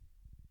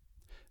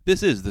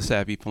This is the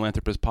Savvy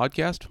Philanthropist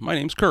Podcast. My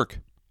name's Kirk.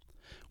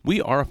 We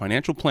are a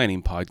financial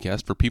planning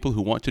podcast for people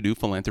who want to do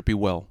philanthropy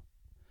well.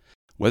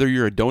 Whether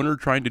you're a donor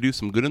trying to do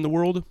some good in the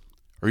world,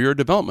 or you're a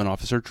development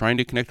officer trying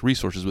to connect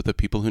resources with the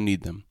people who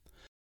need them,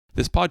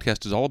 this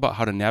podcast is all about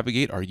how to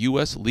navigate our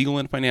U.S. legal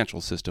and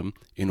financial system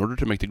in order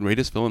to make the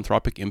greatest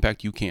philanthropic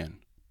impact you can.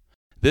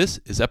 This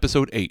is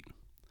Episode 8.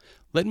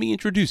 Let me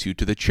introduce you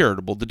to the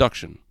Charitable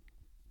Deduction.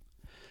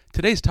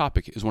 Today's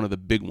topic is one of the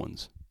big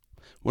ones.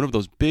 One of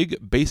those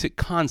big, basic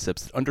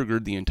concepts that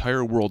undergird the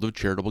entire world of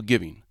charitable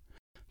giving.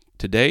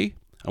 Today,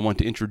 I want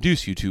to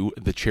introduce you to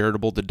the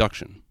Charitable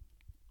Deduction.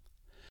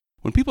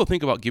 When people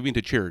think about giving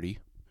to charity,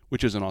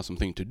 which is an awesome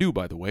thing to do,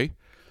 by the way,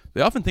 they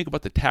often think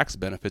about the tax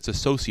benefits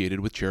associated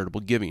with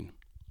charitable giving.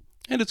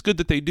 And it's good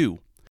that they do.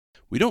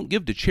 We don't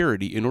give to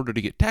charity in order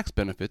to get tax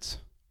benefits,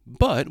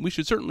 but we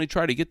should certainly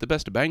try to get the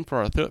best bang for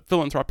our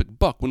philanthropic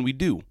buck when we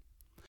do.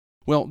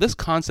 Well, this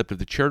concept of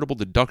the charitable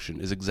deduction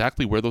is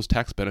exactly where those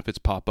tax benefits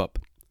pop up.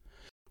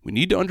 We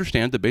need to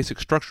understand the basic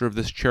structure of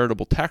this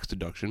charitable tax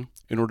deduction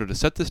in order to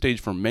set the stage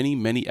for many,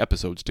 many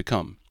episodes to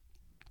come.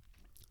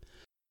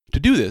 To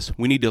do this,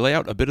 we need to lay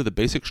out a bit of the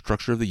basic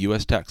structure of the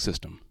U.S. tax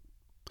system.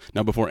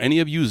 Now, before any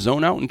of you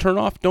zone out and turn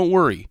off, don't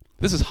worry.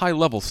 This is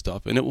high-level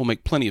stuff, and it will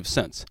make plenty of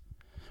sense.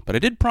 But I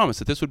did promise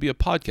that this would be a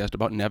podcast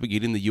about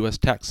navigating the U.S.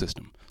 tax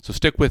system, so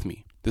stick with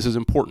me. This is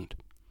important.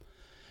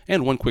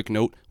 And one quick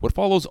note, what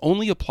follows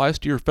only applies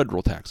to your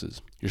federal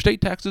taxes. Your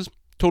state taxes,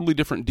 totally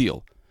different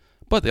deal.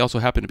 But they also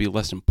happen to be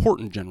less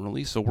important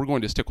generally, so we're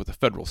going to stick with the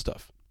federal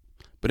stuff.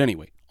 But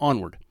anyway,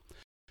 onward.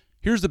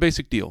 Here's the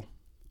basic deal.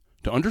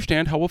 To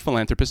understand how a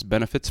philanthropist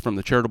benefits from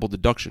the charitable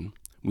deduction,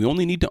 we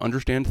only need to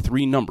understand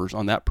three numbers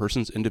on that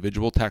person's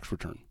individual tax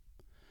return.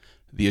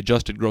 The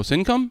adjusted gross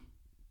income,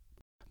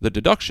 the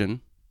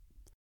deduction,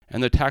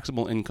 and the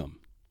taxable income.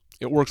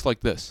 It works like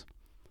this.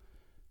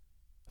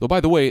 Though, by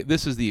the way,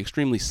 this is the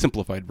extremely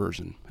simplified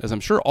version. As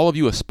I'm sure all of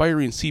you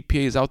aspiring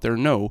CPAs out there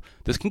know,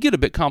 this can get a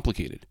bit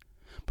complicated.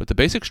 But the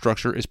basic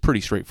structure is pretty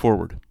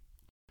straightforward.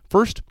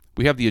 First,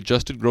 we have the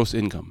adjusted gross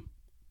income.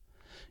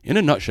 In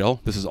a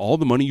nutshell, this is all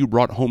the money you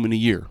brought home in a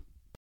year.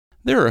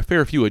 There are a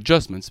fair few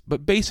adjustments,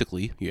 but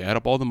basically, you add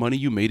up all the money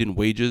you made in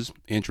wages,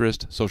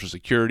 interest, Social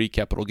Security,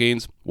 capital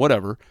gains,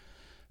 whatever.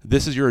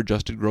 This is your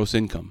adjusted gross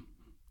income.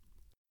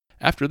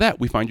 After that,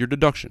 we find your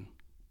deduction.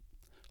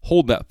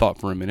 Hold that thought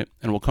for a minute,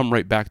 and we'll come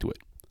right back to it.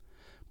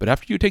 But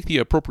after you take the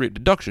appropriate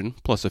deduction,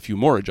 plus a few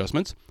more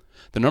adjustments,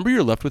 the number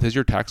you're left with is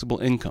your taxable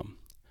income.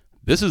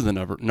 This is the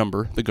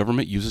number the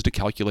government uses to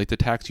calculate the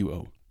tax you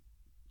owe.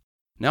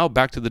 Now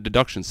back to the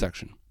deduction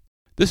section.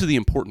 This is the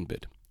important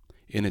bit.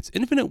 In its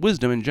infinite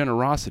wisdom and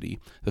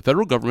generosity, the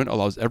federal government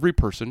allows every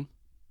person,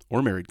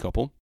 or married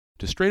couple,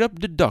 to straight up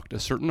deduct a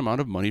certain amount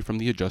of money from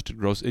the adjusted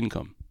gross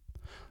income.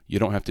 You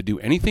don't have to do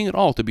anything at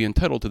all to be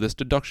entitled to this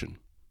deduction.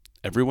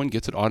 Everyone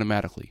gets it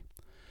automatically.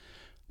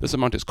 This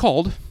amount is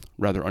called,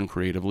 rather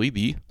uncreatively,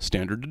 the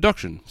standard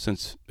deduction,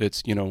 since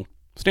it's,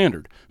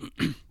 standard.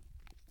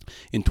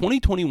 In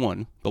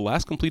 2021, the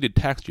last completed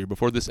tax year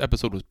before this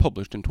episode was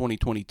published in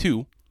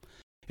 2022,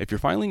 if you're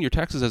filing your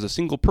taxes as a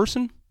single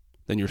person,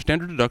 then your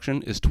standard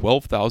deduction is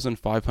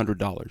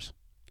 $12,500.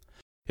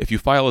 If you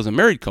file as a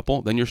married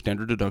couple, then your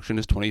standard deduction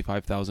is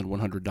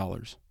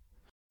 $25,100.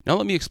 Now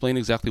let me explain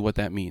exactly what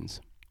that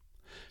means.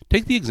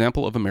 Take the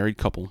example of a married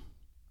couple.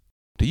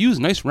 To use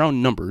nice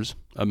round numbers,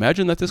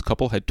 imagine that this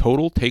couple had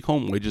total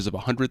take-home wages of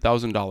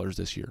 $100,000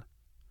 this year.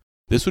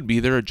 This would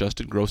be their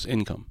adjusted gross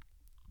income.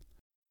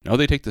 Now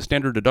they take the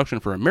standard deduction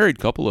for a married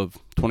couple of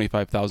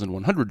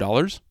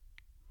 $25,100.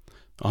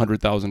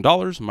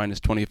 $100,000 minus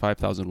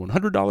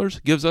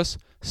 $25,100 gives us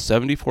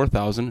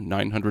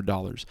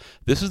 $74,900.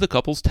 This is the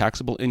couple's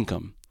taxable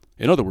income.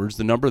 In other words,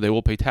 the number they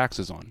will pay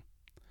taxes on.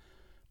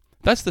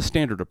 That's the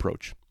standard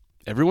approach.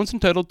 Everyone's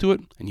entitled to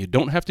it, and you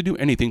don't have to do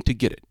anything to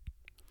get it.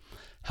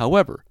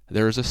 However,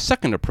 there is a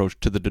second approach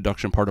to the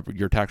deduction part of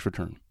your tax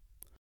return.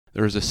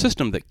 There is a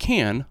system that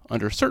can,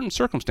 under certain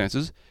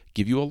circumstances,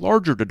 give you a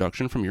larger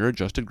deduction from your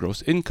adjusted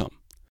gross income.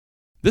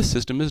 This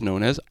system is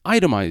known as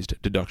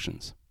itemized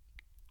deductions.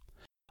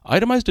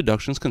 Itemized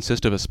deductions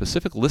consist of a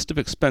specific list of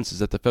expenses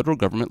that the federal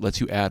government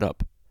lets you add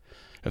up.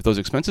 If those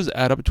expenses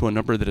add up to a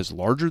number that is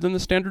larger than the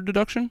standard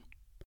deduction,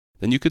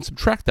 then you can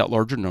subtract that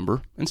larger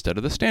number instead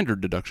of the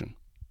standard deduction.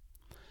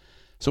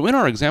 So in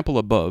our example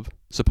above,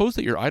 suppose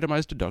that your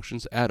itemized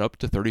deductions add up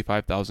to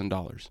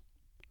 $35,000.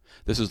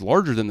 This is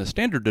larger than the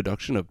standard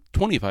deduction of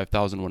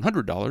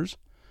 $25,100,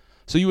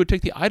 so you would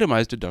take the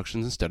itemized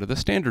deductions instead of the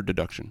standard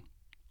deduction.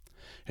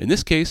 In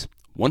this case,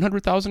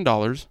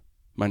 $100,000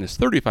 minus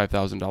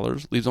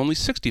 $35,000 leaves only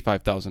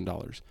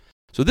 $65,000.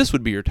 So this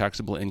would be your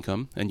taxable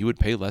income, and you would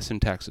pay less in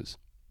taxes.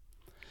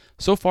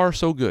 So far,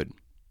 so good.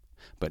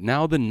 But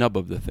now the nub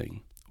of the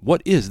thing.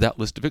 What is that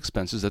list of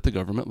expenses that the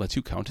government lets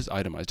you count as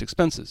itemized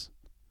expenses?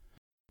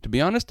 To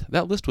be honest,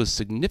 that list was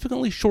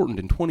significantly shortened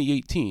in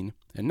 2018,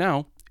 and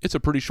now it's a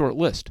pretty short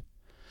list.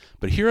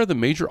 But here are the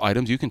major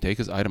items you can take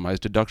as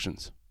itemized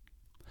deductions.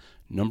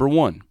 Number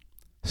 1,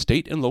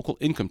 state and local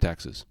income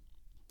taxes,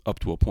 up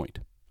to a point.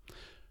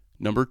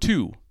 Number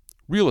 2,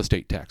 real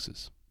estate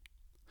taxes.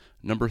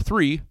 Number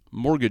 3,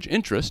 mortgage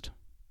interest.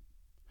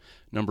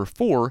 Number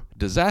 4,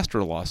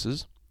 disaster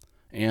losses.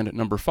 And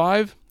number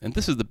 5, and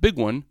this is the big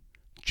one,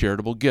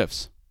 charitable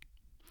gifts.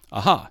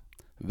 Aha,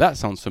 that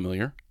sounds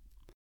familiar.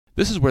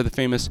 This is where the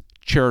famous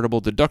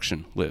charitable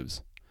deduction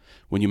lives.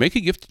 When you make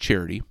a gift to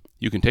charity,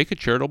 you can take a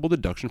charitable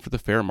deduction for the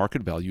fair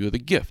market value of the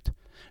gift,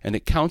 and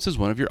it counts as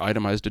one of your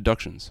itemized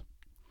deductions.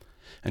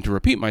 And to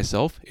repeat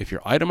myself, if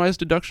your itemized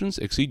deductions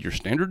exceed your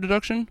standard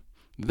deduction,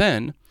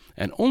 then,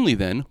 and only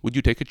then, would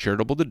you take a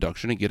charitable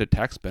deduction and get a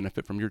tax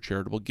benefit from your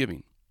charitable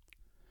giving.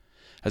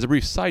 As a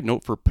brief side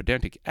note for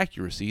pedantic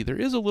accuracy, there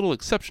is a little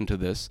exception to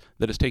this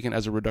that is taken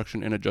as a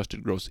reduction in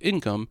adjusted gross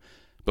income,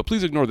 but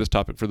please ignore this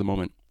topic for the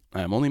moment.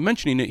 I am only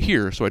mentioning it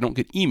here so I don't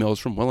get emails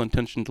from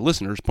well-intentioned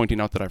listeners pointing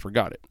out that I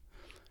forgot it.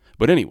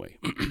 But anyway,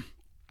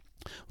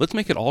 let's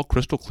make it all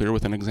crystal clear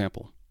with an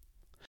example.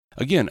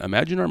 Again,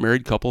 imagine our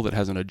married couple that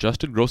has an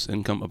adjusted gross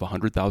income of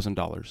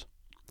 $100,000.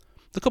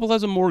 The couple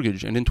has a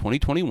mortgage, and in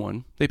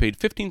 2021, they paid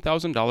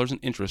 $15,000 in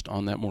interest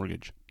on that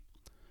mortgage.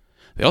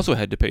 They also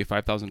had to pay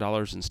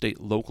 $5,000 in state,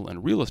 local,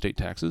 and real estate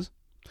taxes,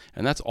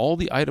 and that's all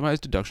the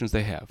itemized deductions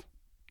they have.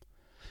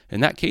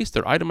 In that case,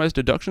 their itemized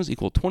deductions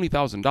equal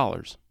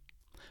 $20,000.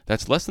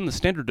 That's less than the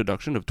standard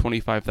deduction of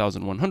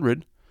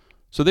 $25,100,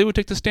 so they would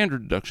take the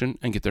standard deduction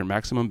and get their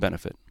maximum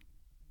benefit.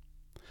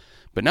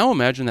 But now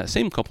imagine that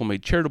same couple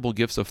made charitable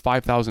gifts of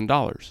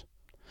 $5,000.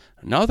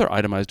 Now their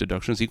itemized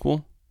deductions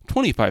equal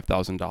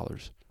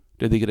 $25,000.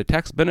 Did they get a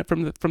tax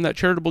benefit from that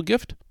charitable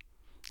gift?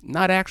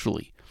 Not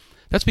actually.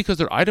 That's because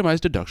their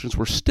itemized deductions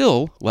were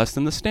still less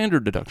than the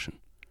standard deduction.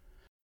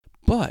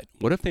 But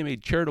what if they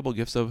made charitable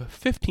gifts of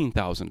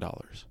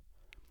 $15,000?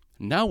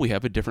 Now we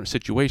have a different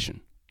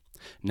situation.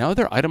 Now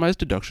their itemized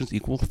deductions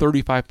equal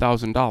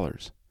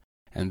 $35,000.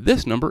 And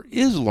this number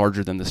is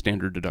larger than the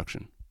standard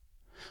deduction.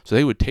 So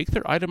they would take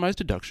their itemized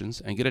deductions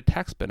and get a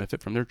tax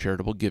benefit from their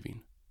charitable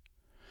giving.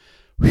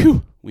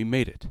 Whew, we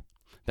made it.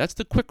 That's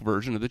the quick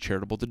version of the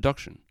charitable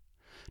deduction.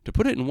 To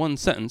put it in one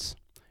sentence,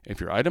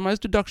 if your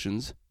itemized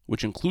deductions,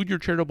 which include your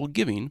charitable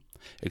giving,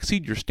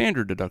 exceed your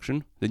standard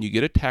deduction, then you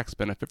get a tax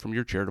benefit from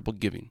your charitable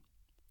giving.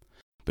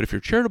 But if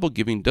your charitable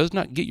giving does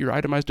not get your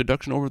itemized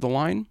deduction over the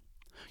line,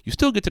 you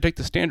still get to take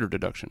the standard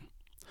deduction.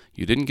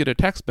 You didn't get a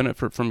tax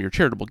benefit from your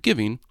charitable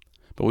giving,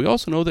 but we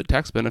also know that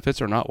tax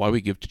benefits are not why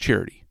we give to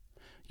charity.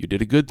 You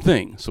did a good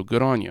thing, so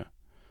good on you.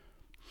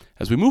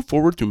 As we move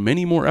forward through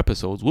many more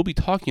episodes, we'll be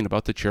talking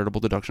about the charitable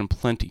deduction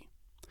plenty.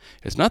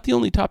 It's not the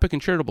only topic in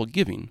charitable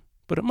giving,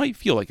 but it might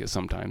feel like it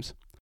sometimes.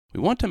 We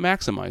want to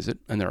maximize it,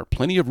 and there are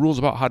plenty of rules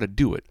about how to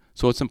do it,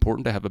 so it's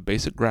important to have a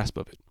basic grasp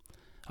of it.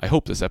 I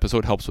hope this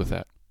episode helps with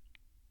that.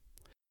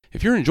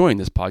 If you're enjoying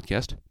this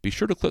podcast, be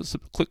sure to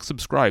click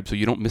subscribe so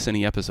you don't miss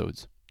any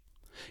episodes.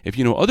 If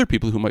you know other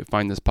people who might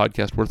find this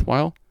podcast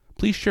worthwhile,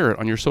 please share it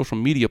on your social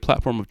media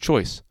platform of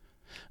choice.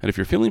 And if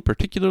you're feeling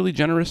particularly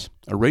generous,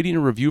 a rating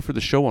and review for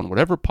the show on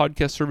whatever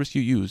podcast service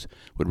you use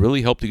would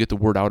really help to get the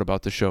word out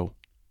about the show.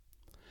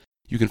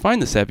 You can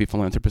find The Savvy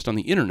Philanthropist on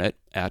the internet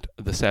at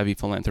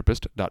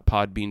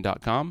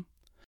thesavvyphilanthropist.podbean.com.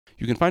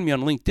 You can find me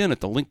on LinkedIn at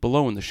the link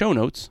below in the show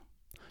notes.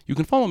 You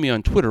can follow me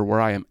on Twitter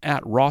where I am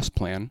at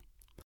RossPlan.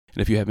 And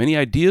if you have any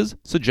ideas,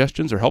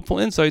 suggestions, or helpful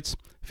insights,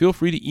 feel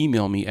free to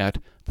email me at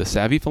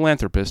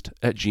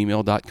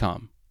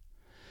thesavvyphilanthropist@gmail.com.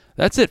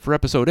 That's it for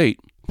episode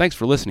 8. Thanks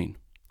for listening.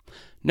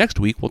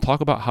 Next week, we'll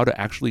talk about how to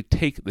actually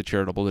take the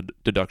charitable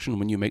deduction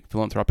when you make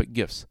philanthropic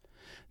gifts.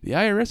 The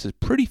IRS is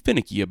pretty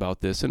finicky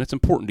about this, and it's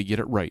important to get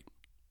it right.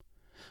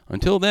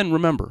 Until then,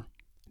 remember,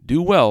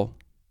 do well,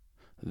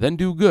 then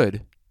do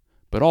good,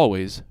 but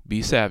always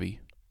be savvy.